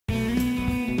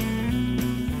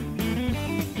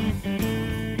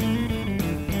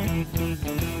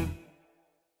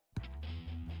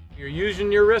You're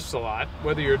using your wrists a lot,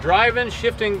 whether you're driving,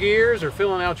 shifting gears, or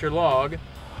filling out your log.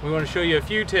 We want to show you a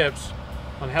few tips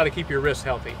on how to keep your wrists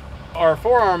healthy. Our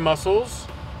forearm muscles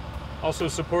also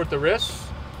support the wrists,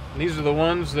 and these are the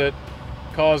ones that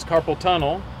cause carpal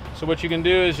tunnel. So what you can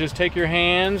do is just take your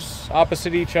hands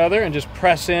opposite each other and just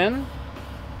press in.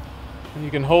 And you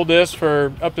can hold this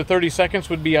for up to 30 seconds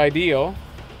would be ideal.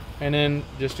 And then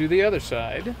just do the other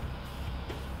side.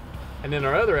 And then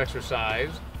our other exercise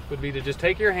would be to just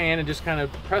take your hand and just kind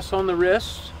of press on the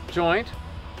wrist joint.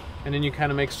 And then you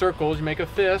kind of make circles. You make a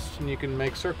fist and you can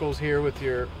make circles here with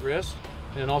your wrist.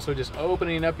 And then also just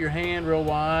opening up your hand real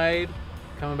wide,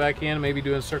 coming back in, maybe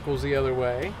doing circles the other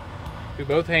way. Do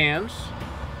both hands.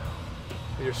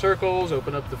 Do your circles,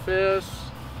 open up the fist,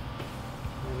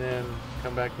 and then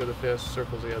come back with a fist,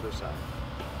 circles the other side.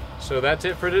 So that's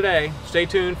it for today. Stay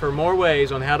tuned for more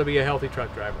ways on how to be a healthy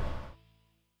truck driver.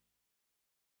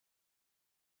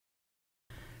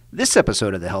 This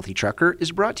episode of The Healthy Trucker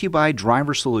is brought to you by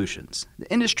Driver Solutions,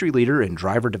 the industry leader in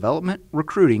driver development,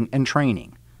 recruiting, and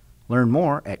training. Learn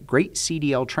more at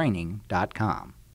greatcdltraining.com.